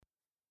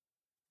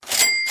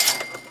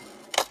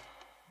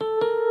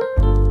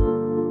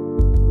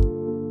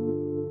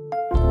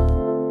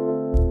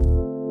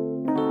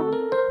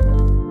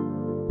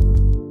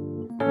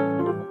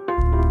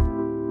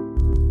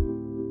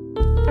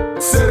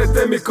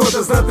Znate mi ko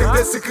da znate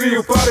gde se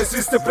kriju pare.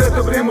 Svi ste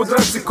predobri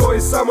mudraci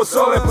koji samo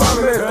sole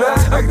pamet.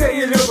 A gde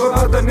je ljubav,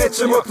 a da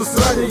nećemo to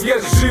sranje. Jer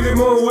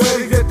živimo u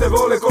eri gdje te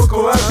vole koliko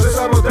laže.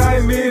 Samo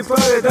daj mi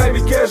pare, daj mi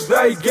cash,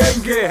 daj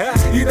genge.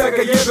 I da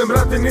ga jebem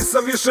brate,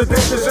 nisam više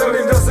dete.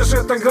 Želim da se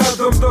šetam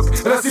gradom dok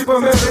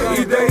rasipam mene.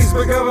 I da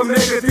izbjegavam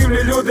negativne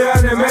ljude, a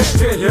ne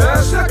metke. Ja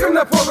štakam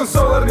na pogon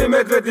solarni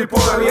medvedi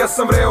polarni. Ja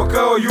sam reo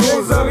kao jul,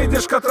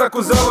 zavidiš kad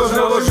traku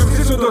založne. Ložim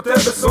ziču do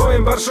tebe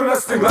svojim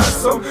baršunastim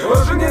glasom.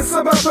 Oženjen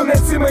sam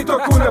batonecima i to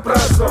kuna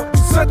prazno.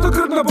 Sve to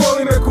grdno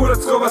boli me,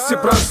 kurac ko vas je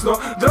prasno.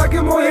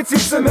 Drage moje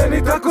cice,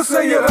 meni tako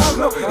sve je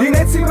ravno. I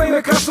ne civaj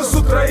me kašto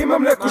sutra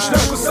imam neku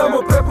šljaku. Samo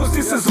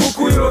prepusti se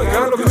zvuku i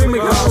lagano klimi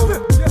glavu.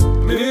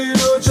 Mi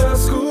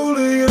noćas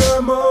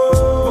kuliramo,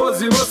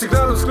 vozimo se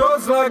gradom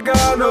skroz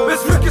lagano. Bez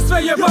frke sve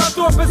je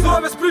bato, bez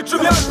glave s pričom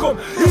jakom.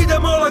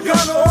 Idemo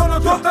lagano, ono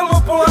totalno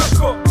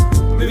polako.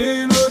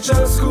 Mi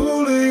noćas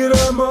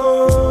kuliramo,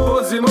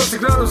 vozimo se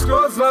gradom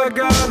skroz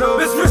lagano.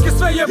 Bez frke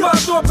sve je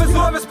bato, bez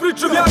glave s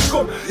pričom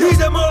jakom.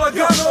 Idemo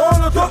lagano,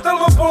 ono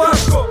totalno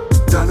polako.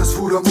 Danas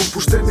furam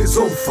upušten iz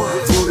omfa.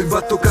 Volim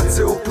vato kad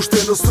se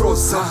opušteno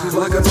sroza.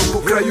 Lagano po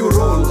kraju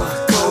rola,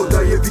 kao da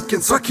je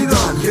vikend svaki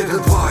dan. 1,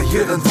 2,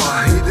 1,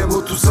 2,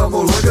 idemo tu samo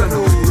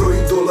lagano.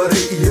 Brojim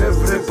dolare i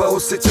evre, pa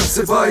osjećam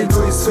se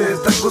bajno. I sve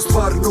je tako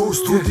stvarno u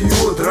studiju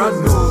od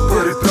rano.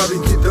 Pare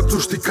pravim, hita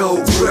ptušti kao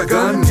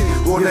uragani.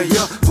 Ona i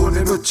ja,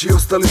 one noći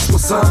ostali smo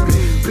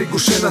sami.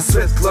 Prigušena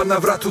svetla, na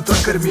vratu ta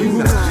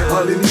karmina.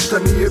 Ali ništa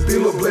nije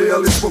bilo,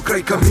 blejali smo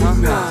kraj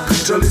kamina.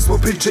 Pričali smo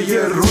priče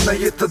jer ona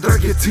je ta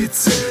drage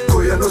cice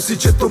koja nosi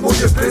će to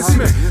moje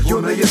prezime. I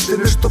ona jeste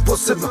nešto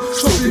posebno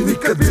što vi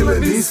nikad bile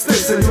niste.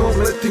 Sa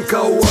njom letim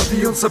kao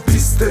avion sa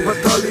piste.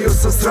 Batalio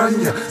sam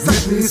stranja,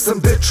 znači nisam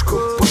dečko.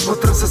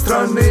 Posmatram sa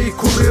strane i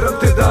kuliram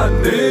te dane.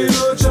 Mi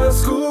noćas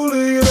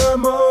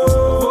kuliramo,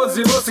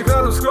 vozimo se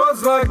gradom skroz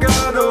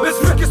lagano. Bez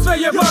frke sve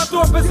je bato,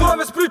 bez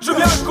glave s pričom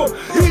jakom.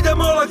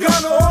 Idemo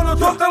lagano, ono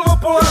totalno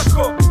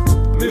polako.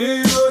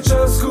 Mi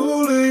noćas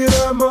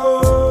kuliramo,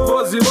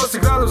 vozimo se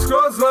gradom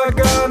skroz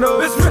lagano.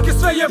 Bez frke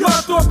sve je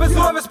bato, bez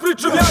glave s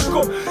pričom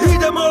jakom.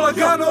 Idemo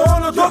lagano,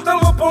 ono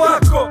totalno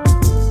polako.